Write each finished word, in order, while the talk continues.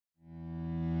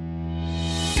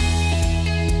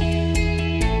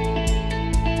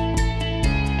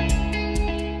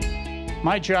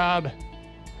My job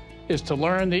is to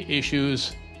learn the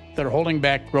issues that are holding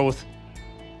back growth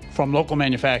from local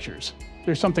manufacturers.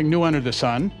 There's something new under the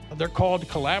sun. They're called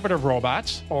collaborative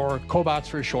robots, or cobots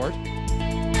for short.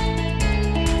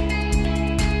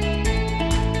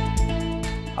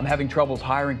 I'm having troubles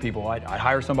hiring people. I'd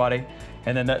hire somebody,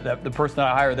 and then the person that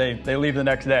I hire, they leave the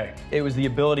next day. It was the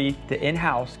ability to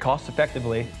in-house,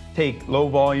 cost-effectively, take low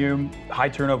volume, high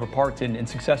turnover parts and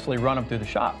successfully run them through the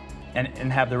shop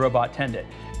and have the robot tend it.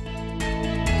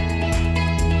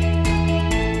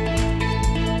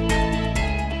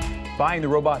 Buying the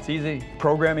robot's easy.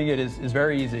 Programming it is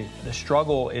very easy. The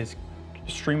struggle is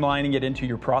streamlining it into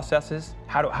your processes.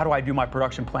 How do I do my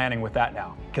production planning with that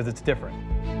now? Because it's different.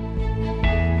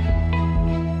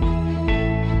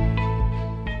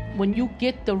 When you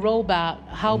get the robot,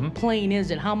 how plain is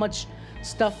it? How much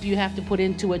stuff do you have to put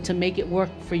into it to make it work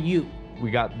for you? We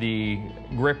got the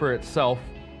gripper itself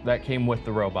that came with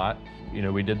the robot. You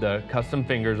know, we did the custom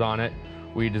fingers on it.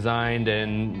 We designed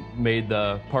and made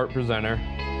the part presenter.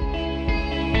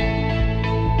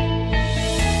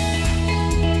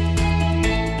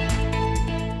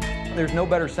 There's no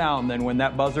better sound than when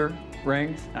that buzzer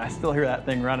rings and I still hear that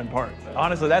thing running parts.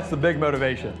 Honestly, that's the big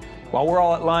motivation. While we're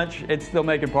all at lunch, it's still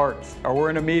making parts. Or we're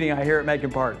in a meeting, I hear it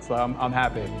making parts, so I'm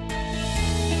happy.